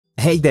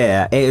Hey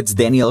there, it's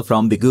Daniel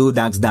from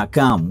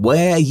TheGoodocs.com,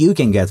 where you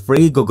can get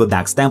free Google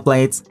Docs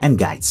templates and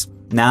guides.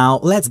 Now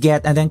let's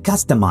get and then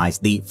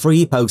customize the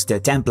free poster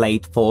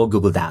template for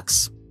Google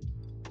Docs.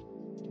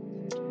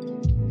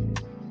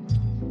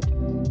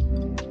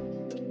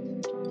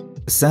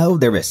 So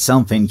there is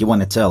something you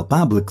want to tell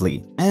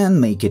publicly and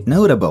make it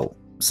notable.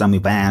 Some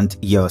event,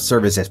 your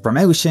services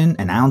promotion,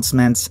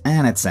 announcements,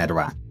 and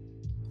etc.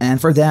 And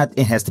for that,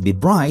 it has to be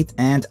bright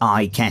and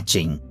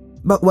eye-catching.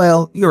 But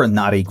well, you're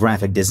not a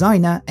graphic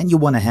designer and you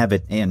want to have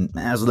it in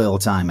as little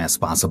time as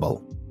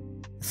possible.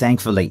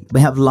 Thankfully, we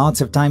have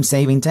lots of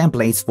time-saving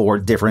templates for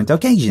different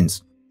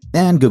occasions,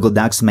 and Google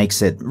Docs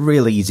makes it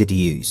really easy to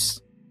use.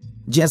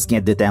 Just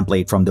get the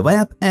template from the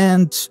web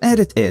and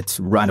edit it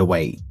right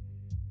away.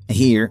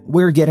 Here,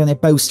 we're getting a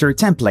poster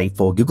template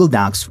for Google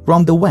Docs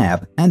from the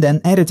web and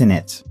then editing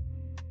it.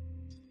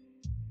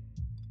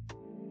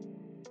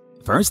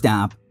 First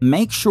up,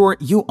 make sure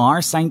you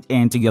are signed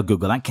into your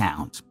Google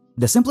account.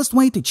 The simplest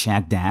way to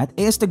check that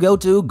is to go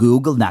to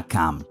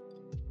google.com.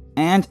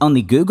 And on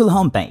the Google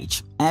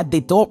homepage, at the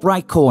top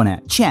right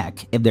corner,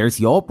 check if there's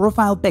your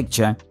profile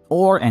picture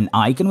or an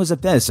icon with a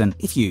person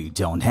if you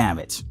don't have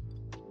it.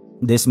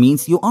 This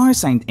means you are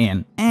signed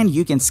in and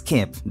you can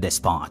skip this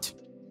part.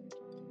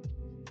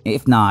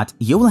 If not,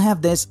 you will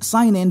have this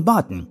sign in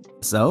button,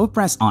 so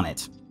press on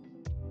it.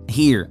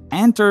 Here,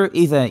 enter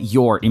either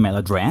your email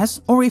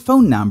address or a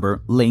phone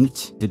number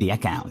linked to the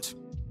account.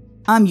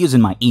 I'm using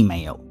my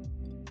email.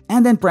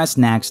 And then press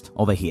next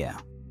over here.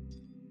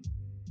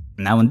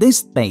 Now on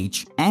this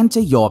page, enter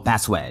your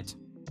password.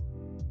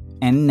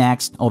 And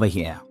next over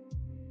here.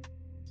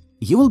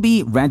 You will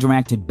be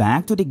redirected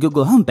back to the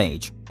Google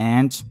homepage,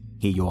 and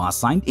here you are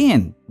signed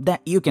in, that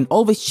you can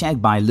always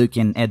check by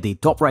looking at the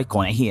top right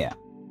corner here.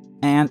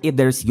 And if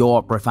there's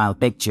your profile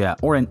picture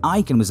or an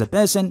icon with a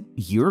person,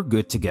 you're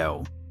good to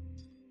go.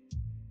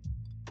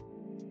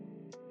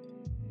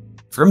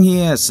 From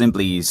here,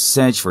 simply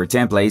search for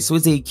templates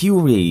with a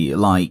query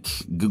like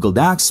Google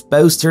Docs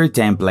poster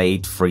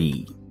template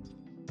free.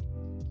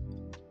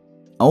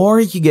 Or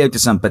you go to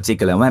some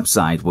particular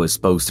website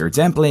with poster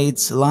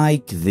templates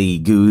like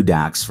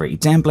TheGoodocs free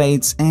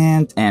templates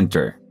and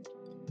enter.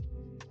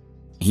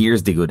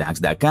 Here's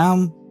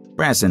TheGoodocs.com,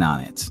 pressing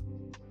on it.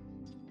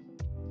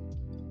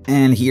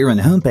 And here on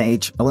the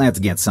homepage, let's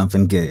get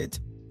something good.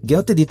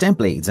 Go to the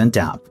templates on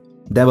top.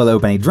 That will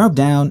open a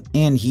drop-down,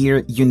 and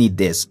here you need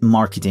this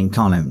marketing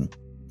column.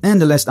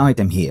 And the last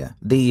item here,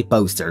 the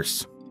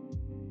posters.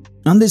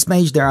 On this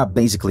page there are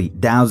basically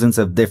thousands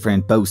of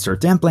different poster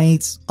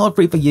templates, all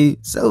free for you,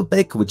 so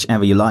pick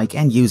whichever you like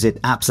and use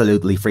it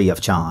absolutely free of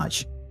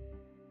charge.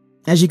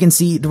 As you can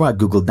see, there are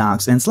Google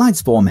Docs and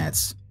Slides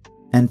formats.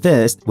 And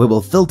first, we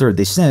will filter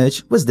the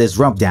search with this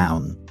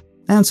drop-down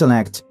and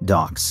select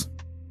Docs.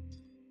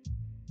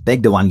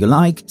 Pick the one you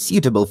like,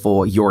 suitable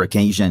for your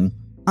occasion.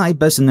 I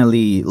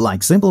personally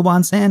like simple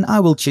ones and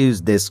I will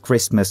choose this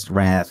Christmas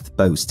wreath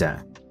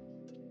poster.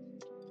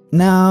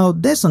 Now,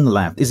 this on the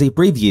left is a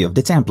preview of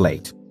the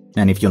template,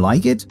 and if you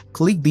like it,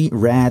 click the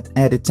red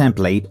Edit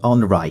Template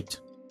on the right.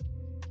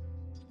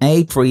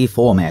 A free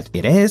format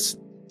it is.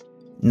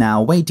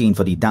 Now waiting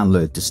for the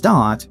download to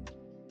start.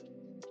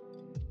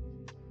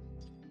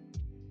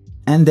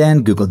 And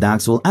then Google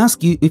Docs will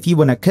ask you if you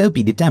want to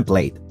copy the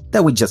template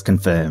that we just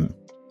confirmed.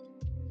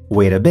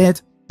 Wait a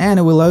bit, and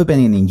it will open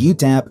in a new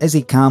tab as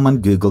a common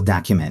Google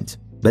document.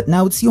 But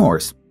now it's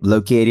yours,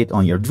 located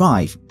on your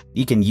drive.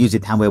 You can use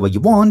it however you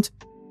want.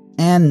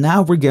 And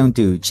now we're going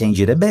to change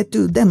it a bit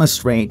to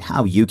demonstrate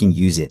how you can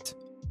use it.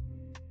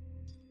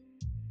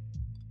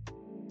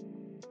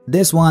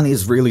 This one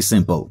is really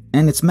simple,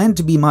 and it's meant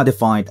to be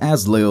modified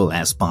as little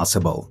as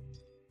possible.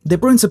 The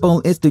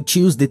principle is to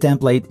choose the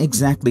template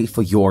exactly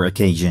for your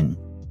occasion.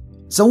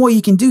 So what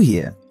you can do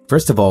here,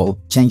 first of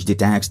all, change the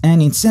text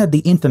and insert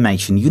the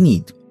information you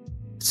need.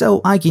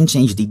 So I can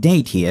change the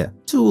date here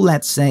to,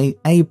 let's say,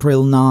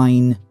 April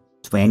 9,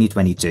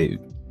 2022.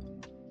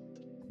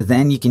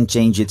 Then you can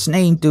change its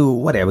name to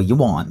whatever you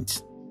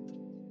want.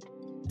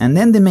 And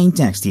then the main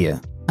text here,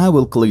 I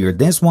will clear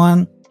this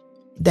one,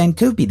 then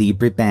copy the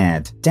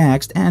prepared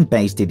text and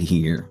paste it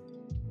here.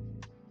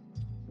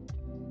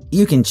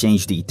 You can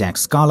change the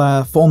text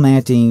color,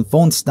 formatting,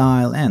 font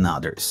style, and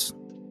others.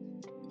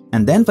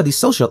 And then for the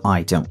social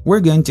item, we're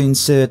going to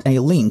insert a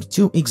link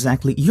to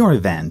exactly your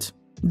event.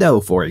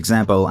 Though, for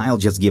example, I'll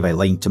just give a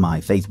link to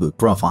my Facebook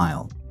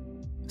profile.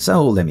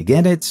 So let me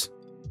get it.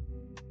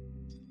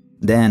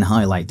 Then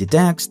highlight the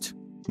text,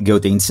 go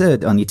to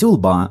Insert on the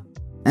toolbar,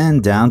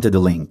 and down to the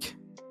link.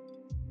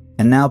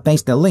 And now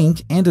paste the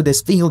link into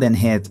this field and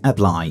hit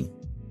Apply.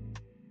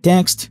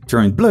 Text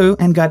turned blue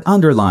and got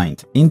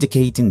underlined,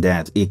 indicating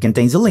that it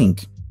contains a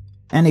link.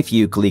 And if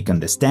you click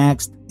on this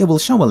text, it will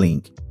show a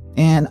link,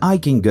 and I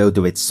can go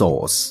to its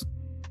source.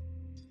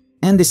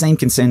 And the same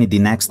concerning the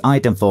next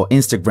item for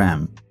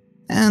Instagram,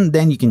 and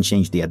then you can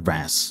change the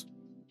address.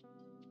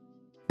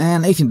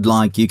 And if you'd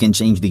like, you can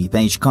change the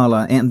page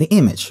color and the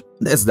image.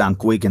 That's done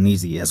quick and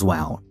easy as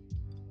well.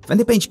 For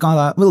the page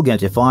color, we'll go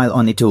to File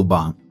on the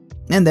toolbar,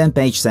 and then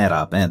Page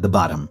Setup at the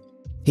bottom.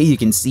 Here you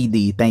can see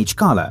the page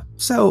color,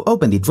 so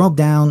open the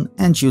drop-down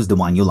and choose the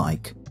one you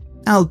like.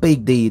 I'll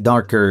pick the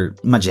darker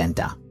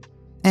magenta.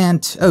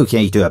 And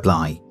OK to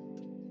apply.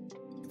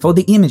 For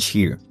the image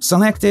here,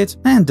 select it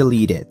and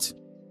delete it.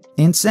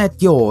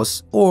 Insert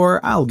yours,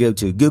 or I'll go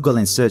to Google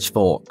and search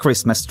for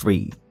Christmas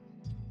tree.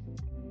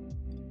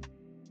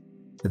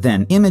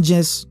 Then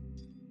images,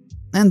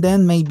 and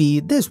then maybe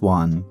this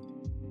one.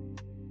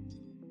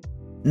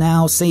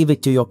 Now save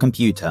it to your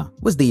computer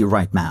with the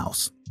right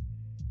mouse.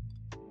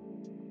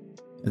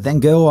 Then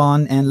go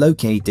on and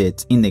locate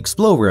it in the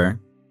Explorer.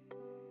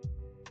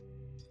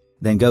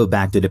 Then go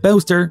back to the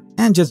poster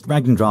and just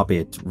drag and drop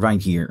it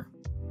right here.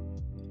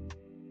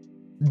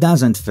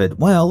 Doesn't fit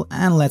well,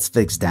 and let's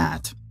fix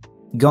that.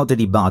 Go to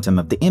the bottom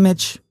of the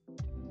image,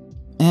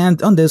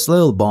 and on this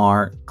little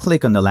bar,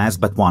 click on the last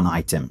but one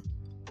item.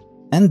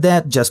 And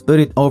that just put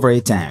it over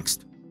a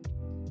text.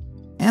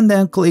 And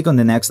then click on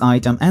the next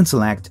item and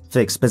select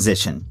Fix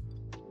Position.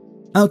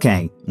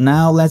 Okay,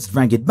 now let's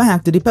drag it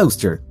back to the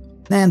poster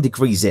and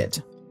decrease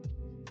it.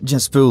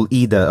 Just pull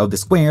either of the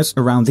squares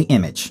around the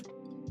image.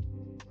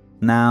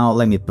 Now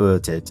let me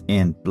put it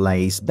in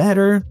place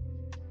better.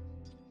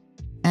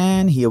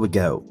 And here we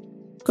go.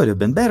 Could have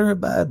been better,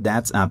 but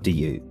that's up to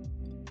you.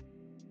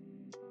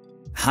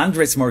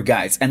 Hundreds more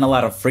guides and a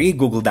lot of free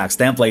Google Docs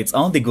templates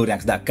on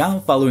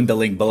TheGoodocs.com following the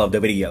link below the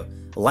video.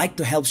 Like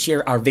to help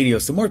share our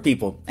videos to more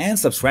people and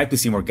subscribe to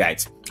see more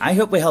guides. I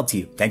hope we helped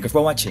you. Thank you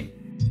for watching.